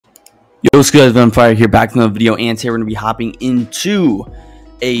Yo, what's good? I'm Fire here, back in the video, and today we're going to be hopping into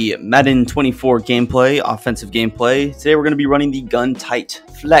a Madden 24 gameplay, offensive gameplay. Today we're going to be running the gun tight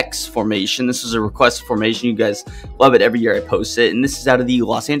flex formation. This is a request formation. You guys love it every year I post it, and this is out of the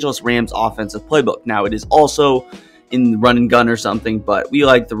Los Angeles Rams offensive playbook. Now, it is also in run and gun or something, but we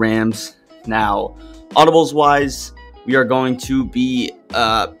like the Rams. Now, audibles wise, we are going to be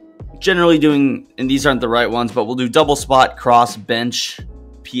generally doing, and these aren't the right ones, but we'll do double spot, cross, bench,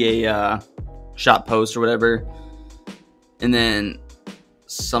 PA shot post or whatever, and then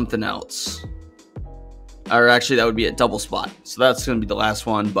something else, or actually that would be a double spot, so that's going to be the last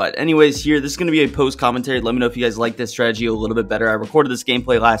one. But anyways, here, this is going to be a post commentary. Let me know if you guys like this strategy a little bit better. I recorded this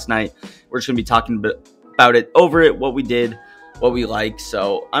gameplay last night. We're just going to be talking about it, over it, what we did, what we like.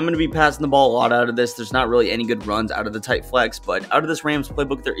 So I'm going to be passing the ball a lot out of this. There's not really any good runs out of the tight flex, but out of this Rams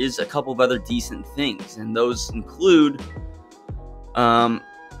playbook there is a couple of other decent things, and those include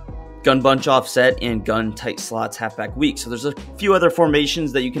gun bunch offset and gun tight slots halfback weak. So there's a few other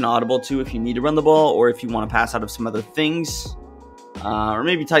formations that you can audible to if you need to run the ball, or if you want to pass out of some other things, or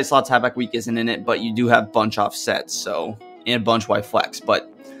maybe tight slots halfback weak isn't in it, but you do have bunch offsets, so, and bunch Y flex.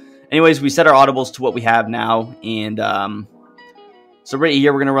 But anyways, we set our audibles to what we have now, and so right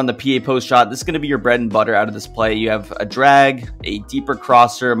here we're going to run the PA post shot. This is going to be your bread and butter out of this play. You have a drag, a deeper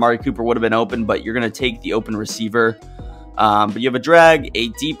crosser. Amari Cooper would have been open, but you're going to take the open receiver. But you have a drag, a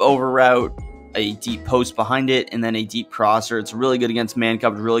deep over route, a deep post behind it, and then a deep crosser. It's really good against man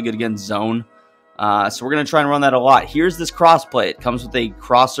coverage, really good against zone. So we're going to try and run that a lot. Here's this cross play. It comes with a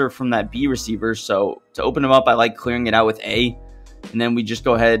crosser from that B receiver. So to open him up, I like clearing it out with A. And then we just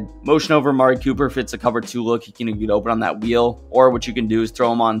go ahead, motion over Amari Cooper. If it's a cover 2 look, he can get open on that wheel. Or what you can do is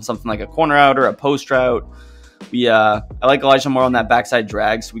throw him on something like a corner out or a post route. I like Elijah more on that backside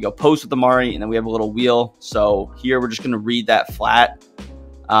drag, so we go post with Amari, and then we have a little wheel. So here we're just going to read that flat,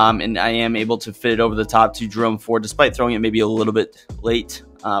 and I am able to fit it over the top to Jerome Ford, despite throwing it maybe a little bit late.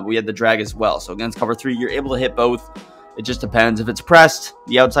 We had the drag as well, so against cover 3, you're able to hit both. It just depends. If it's pressed,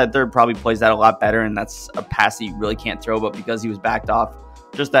 the outside third probably plays that a lot better, and that's a pass that you really can't throw, but because he was backed off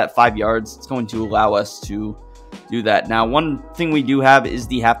just that 5 yards, it's going to allow us to do that. Now, one thing we do have is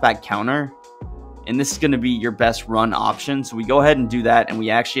the halfback counter, and this is going to be your best run option. So we go ahead and do that, and we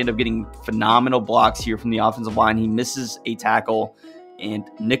actually end up getting phenomenal blocks here from the offensive line. He misses a tackle, and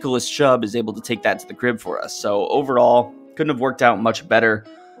Nicholas Chubb is able to take that to the crib for us. So overall, couldn't have worked out much better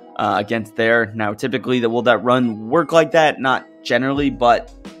against there. Now, typically, will that run work like that? Not generally,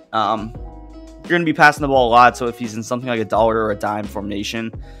 but you're going to be passing the ball a lot. So if he's in something like a dollar or a dime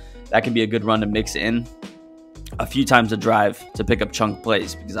formation, that can be a good run to mix in a few times a drive to pick up chunk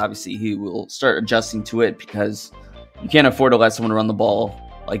plays, because obviously he will start adjusting to it, because you can't afford to let someone run the ball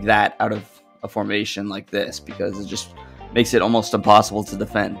like that out of a formation like this, because it just makes it almost impossible to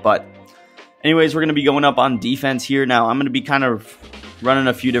defend. But anyways, we're going to be going up on defense here. Now I'm going to be kind of running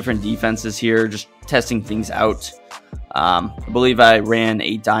a few different defenses here, just testing things out. I believe I ran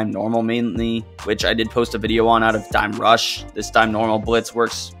a dime normal mainly, which I did post a video on, out of dime rush. This dime normal blitz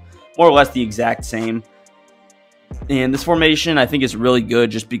works more or less the exact same. And this formation, I think, is really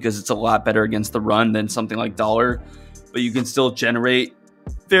good just because it's a lot better against the run than something like dollar, but you can still generate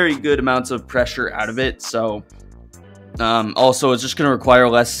very good amounts of pressure out of it. So also, it's just going to require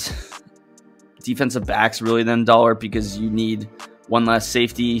less defensive backs really than dollar, because you need one less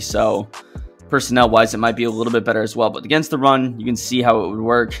safety. So personnel wise, it might be a little bit better as well, but against the run, you can see how it would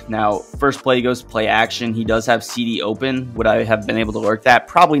work. Now, first play goes to play action. He does have CD open. Would I have been able to lurk that?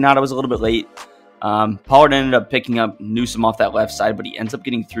 Probably not. I was a little bit late. Pollard ended up picking up Newsome off that left side, but he ends up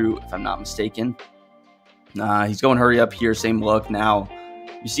getting through, if I'm not mistaken. He's going hurry up here, same look. Now,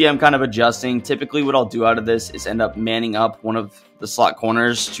 you see I'm kind of adjusting. Typically, what I'll do out of this is end up manning up one of the slot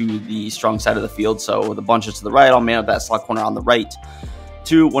corners to the strong side of the field. So the bunch is to the right, I'll man up that slot corner on the right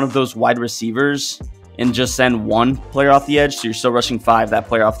to one of those wide receivers and just send one player off the edge. So you're still rushing 5. That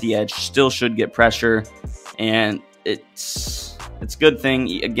player off the edge still should get pressure, and it's a good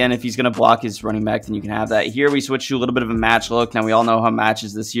thing. Again, if he's going to block his running back, then you can have that. Here we switch to a little bit of a match look. Now, we all know how match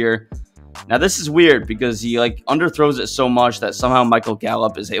is this year. Now, this is weird because he underthrows it so much that somehow Michael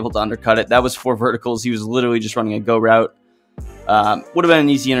Gallup is able to undercut it. That was 4 verticals. He was literally just running a go route. Would have been an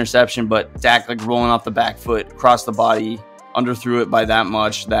easy interception, but Dak rolling off the back foot, across the body, underthrew it by that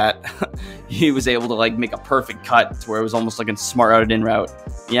much that he was able to make a perfect cut to where it was almost like a smart routed in route.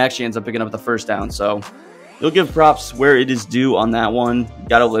 He actually ends up picking up the first down. So you'll give props where it is due on that one.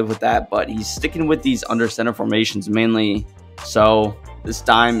 Got to live with that, but he's sticking with these under center formations mainly. So this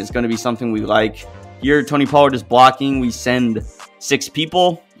dime is going to be something we like. Here, Tony Pollard is blocking. We send 6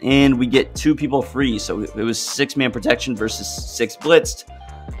 people, and we get 2 people free. So it was 6-man protection versus 6 blitzed.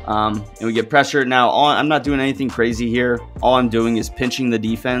 And we get pressure. Now, I'm not doing anything crazy here. All I'm doing is pinching the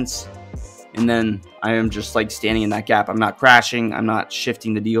defense, and then I am just like standing in that gap. I'm not crashing. I'm not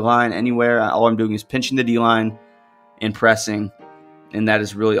shifting the D-line anywhere. All I'm doing is pinching the D-line and pressing, and that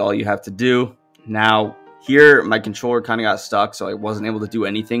is really all you have to do. Now, here, my controller kind of got stuck, so I wasn't able to do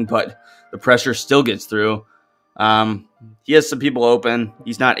anything, but the pressure still gets through. He has some people open.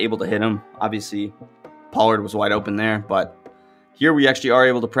 He's not able to hit him. Obviously, Pollard was wide open there, but here we actually are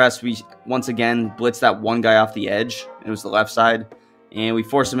able to press. We, once again, blitz that one guy off the edge. It was the left side, and we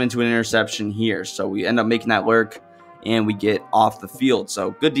force him into an interception here. So we end up making that lurk, and we get off the field.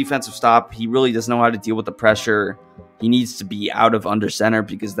 So good defensive stop. He really doesn't know how to deal with the pressure. He needs to be out of under center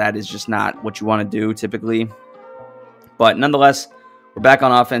because that is just not what you want to do typically. But nonetheless, we're back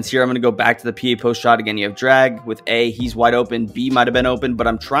on offense here. I'm going to go back to the PA post shot. Again, you have drag with A. He's wide open. B might have been open, but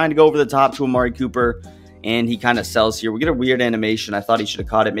I'm trying to go over the top to Amari Cooper, and he kind of sells here. We get a weird animation. I thought he should have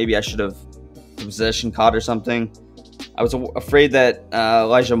caught it. Maybe I should have possession caught or something. I was afraid that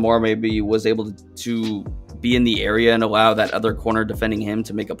Elijah Moore maybe was able to be in the area and allow that other corner defending him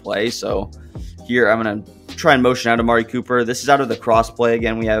to make a play. So here I'm going to try and motion out Amari Cooper. This is out of the cross play.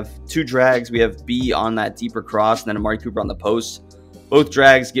 Again, we have two drags. We have B on that deeper cross and then Amari Cooper on the post. Both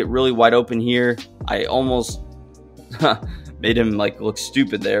drags get really wide open here. I almost made him like look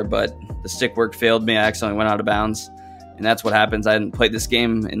stupid there, but the stick work failed me. I accidentally went out of bounds, and that's what happens. I hadn't played this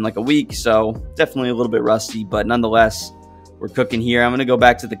game in like a week, so definitely a little bit rusty, but nonetheless, we're cooking here. I'm going to go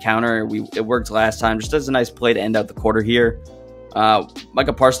back to the counter. It worked last time. Just does a nice play to end out the quarter here.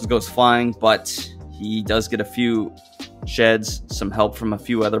 Micah Parsons goes flying, but he does get a few sheds, some help from a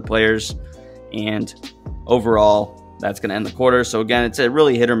few other players, and overall, that's going to end the quarter. So again, it's a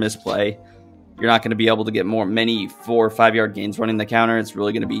really hit or miss play. You're not going to be able to get many 4 or 5 yard gains running the counter. It's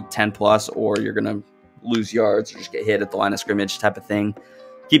really going to be 10 plus, or you're going to lose yards or just get hit at the line of scrimmage type of thing.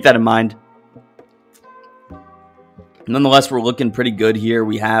 Keep that in mind. Nonetheless, we're looking pretty good here.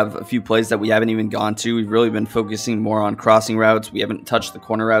 We have a few plays that we haven't even gone to. We've really been focusing more on crossing routes. We haven't touched the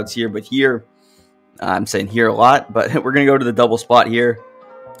corner routes here, but here, I'm saying here a lot, but we're going to go to the double spot here,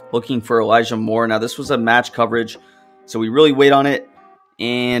 looking for Elijah Moore. Now, this was a match coverage, so we really wait on it,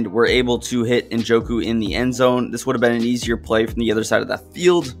 and we're able to hit Njoku in the end zone. This would have been an easier play from the other side of the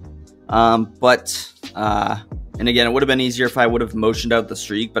field, and again, it would have been easier if I would have motioned out the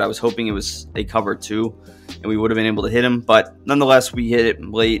streak, but I was hoping it was a cover too, and we would have been able to hit him. But nonetheless, we hit it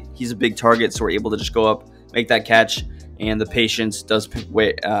late. He's a big target, so we're able to just go up, make that catch, and the patience does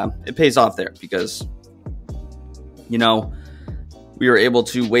it pays off there because, you know, we were able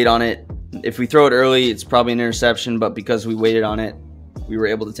to wait on it. If we throw it early, it's probably an interception, but because we waited on it, we were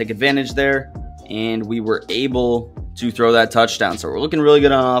able to take advantage there, and we were able to throw that touchdown. So we're looking really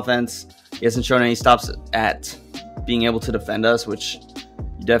good on offense. He hasn't shown any stops at being able to defend us, which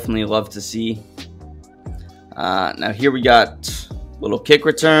you definitely love to see. Now here we got a little kick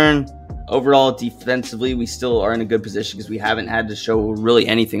return. Overall, defensively, we still are in a good position because we haven't had to show really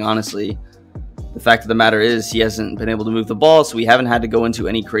anything, honestly. The fact of the matter is he hasn't been able to move the ball, so we haven't had to go into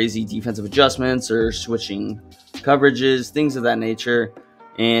any crazy defensive adjustments or switching coverages, things of that nature.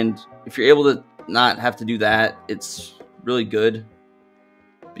 And if you're able to not have to do that, it's really good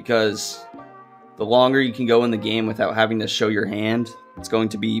because the longer you can go in the game without having to show your hand, it's going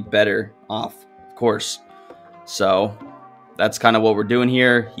to be better off, of course. So that's kind of what we're doing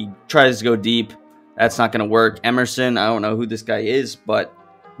here. He tries to go deep. That's not going to work. Emerson, I don't know who this guy is, but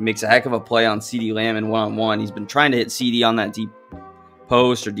he makes a heck of a play on CeeDee Lamb in one-on-one. He's been trying to hit CeeDee on that deep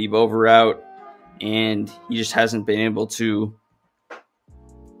post or deep over route, and he just hasn't been able to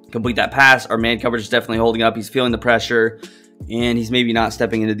complete that pass. Our man coverage is definitely holding up. He's feeling the pressure, and he's maybe not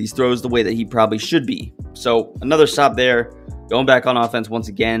stepping into these throws the way that he probably should be. So another stop there, going back on offense once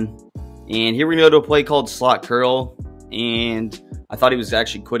again. And here we're going to go to a play called slot curl, and I thought he was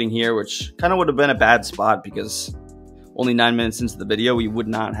actually quitting here, which kind of would have been a bad spot because only 9 minutes into the video, we would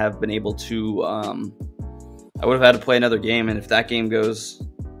not have been able to, I would have had to play another game, and if that game goes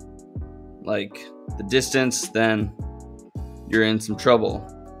like the distance, then you're in some trouble.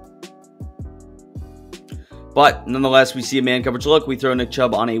 But nonetheless, we see a man coverage look. We throw Nick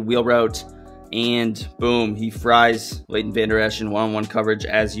Chubb on a wheel route, and boom, he fries Leighton Vander Esch in one-on-one coverage,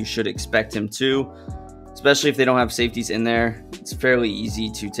 as you should expect him to, especially if they don't have safeties in there. It's fairly easy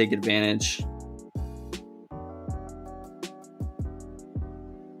to take advantage.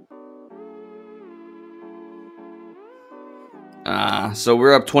 So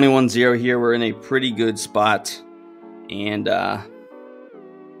we're up 21-0 here. We're in a pretty good spot, and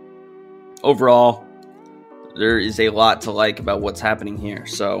overall, there is a lot to like about what's happening here.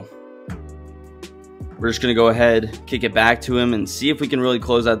 So we're just going to go ahead, kick it back to him, and see if we can really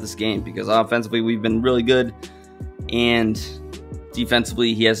close out this game, because offensively we've been really good, and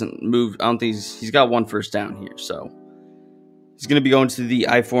defensively he hasn't moved. I don't think he's got 1 first down here, so he's going to be going to the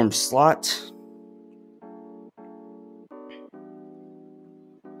I-form slot.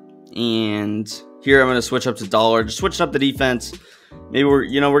 And here I'm going to switch up to dollar, just switching up the defense. Maybe we're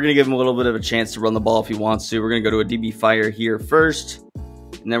going to give him a little bit of a chance to run the ball if he wants to. We're going to go to a DB fire here first,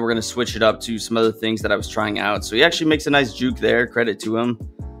 and then we're going to switch it up to some other things that I was trying out. So he actually makes a nice juke there. Credit to him.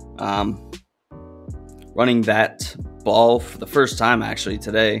 Running that ball for the first time actually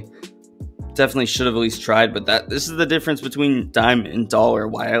today. Definitely should have at least tried, but this is the difference between dime and dollar.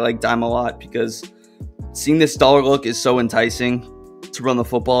 Why I like dime a lot, because seeing this dollar look is so enticing to run the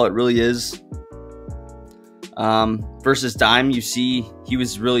football. It really is. Versus dime, you see he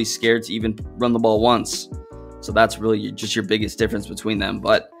was really scared to even run the ball once. So that's really just your biggest difference between them.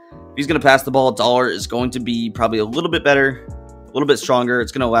 But if he's going to pass the ball, dollar is going to be probably a little bit better, a little bit stronger.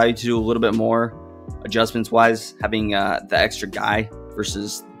 It's going to allow you to do a little bit more adjustments-wise, having the extra guy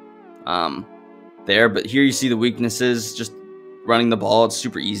versus there. But here you see the weaknesses, just running the ball. It's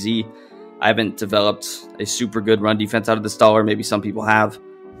super easy. I haven't developed a super good run defense out of this dollar. Maybe some people have.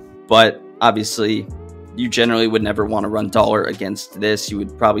 But obviously, you generally would never want to run dollar against this. You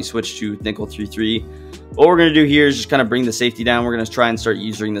would probably switch to nickel 3-3. What we're going to do here is just kind of bring the safety down. We're going to try and start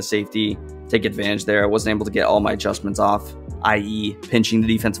using the safety, take advantage there. I wasn't able to get all my adjustments off, i.e. pinching the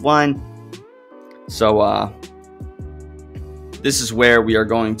defensive line. So this is where we are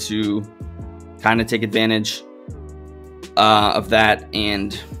going to kind of take advantage of that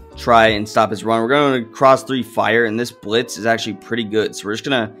and try and stop his run. We're going to cross 3 fire, and this blitz is actually pretty good. So we're just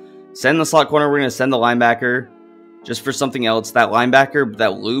going to send the slot corner. We're going to send the linebacker just for something else. That linebacker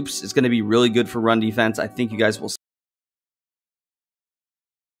that loops is going to be really good for run defense. I think you guys will see.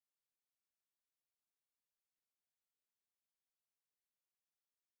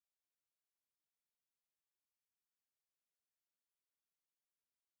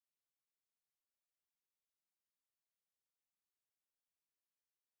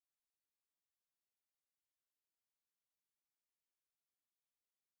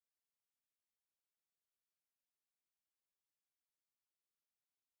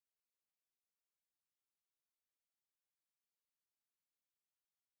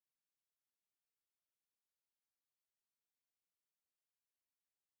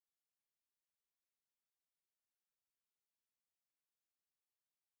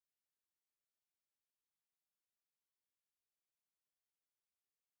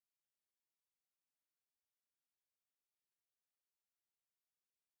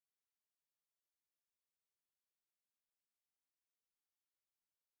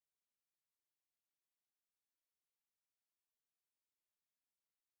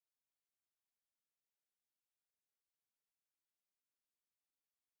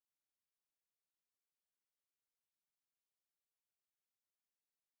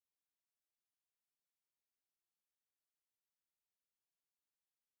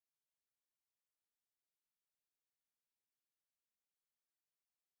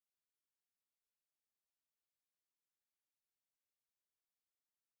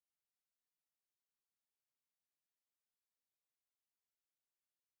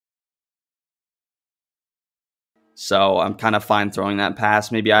 So I'm kind of fine throwing that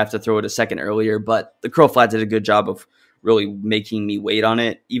pass. Maybe I have to throw it a second earlier, but the curl flat did a good job of really making me wait on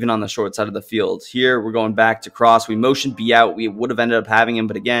it, even on the short side of the field. Here, we're going back to cross. We motioned B out. We would have ended up having him,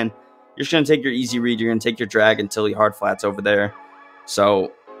 but again, you're just going to take your easy read. You're going to take your drag until he hard flats over there.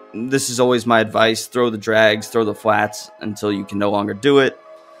 So this is always my advice. Throw the drags, throw the flats until you can no longer do it.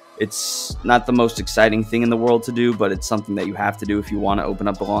 It's not the most exciting thing in the world to do, but it's something that you have to do if you want to open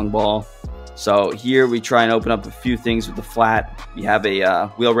up the long ball. So here we try and open up a few things with the flat. We have a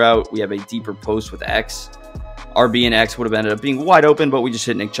wheel route. We have a deeper post with X. RB and X would have ended up being wide open, but we just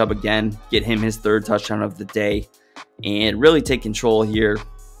hit Nick Chubb again, get him his 3rd touchdown of the day, and really take control here.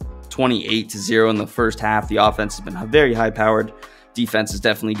 28-0 in the first half. The offense has been very high-powered. Defenses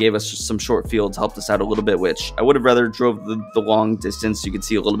definitely gave us some short fields, helped us out a little bit, which I would have rather drove the long distance so you could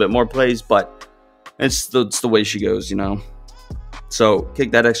see a little bit more plays, but it's the way she goes, you know. So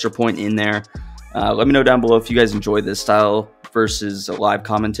kick that extra point in there. Let me know down below if you guys enjoy this style versus a live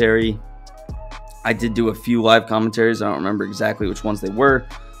commentary. I did do a few live commentaries. I don't remember exactly which ones they were,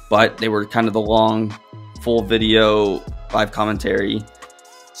 but they were kind of the long, full video live commentary.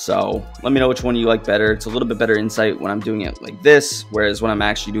 So let me know which one you like better. It's a little bit better insight when I'm doing it like this, whereas when I'm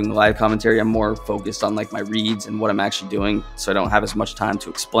actually doing the live commentary, I'm more focused on like my reads and what I'm actually doing, so I don't have as much time to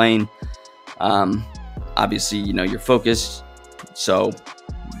explain. Obviously, you know, you're focused, so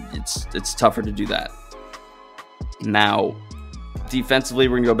it's tougher to do that. Now, defensively,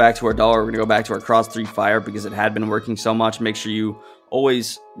 we're going to go back to our dollar. We're going to go back to our cross 3 fire because it had been working so much. Make sure you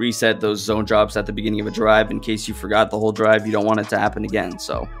always reset those zone drops at the beginning of a drive in case you forgot the whole drive. You don't want it to happen again.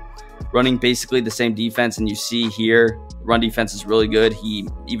 So running basically the same defense, and you see here, run defense is really good. He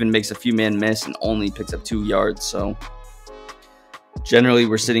even makes a few man miss and only picks up 2 yards. So generally,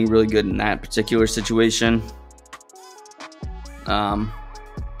 we're sitting really good in that particular situation.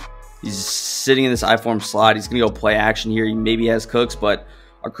 He's sitting in this I-form slot. He's going to go play action here. He maybe has Cooks, but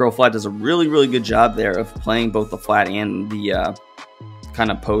our curl flat does a really, really good job there of playing both the flat and the kind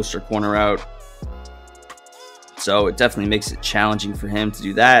of post or corner out. So it definitely makes it challenging for him to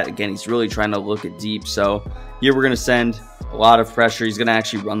do that. Again, he's really trying to look at deep. So here we're going to send a lot of pressure. He's going to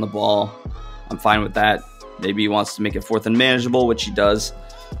actually run the ball. I'm fine with that. Maybe he wants to make it 4th and manageable, which he does.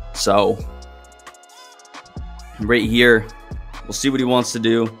 So right here, we'll see what he wants to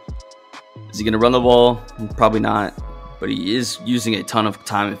do. Is he going to run the ball? Probably not. But he is using a ton of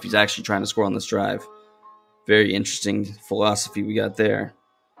time if he's actually trying to score on this drive. Very interesting philosophy we got there.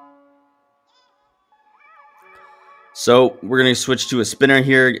 So we're going to switch to a spinner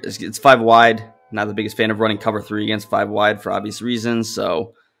here. It's 5 wide. Not the biggest fan of running cover 3 against 5 wide for obvious reasons.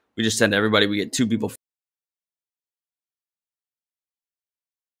 So we just send everybody. We get 2 people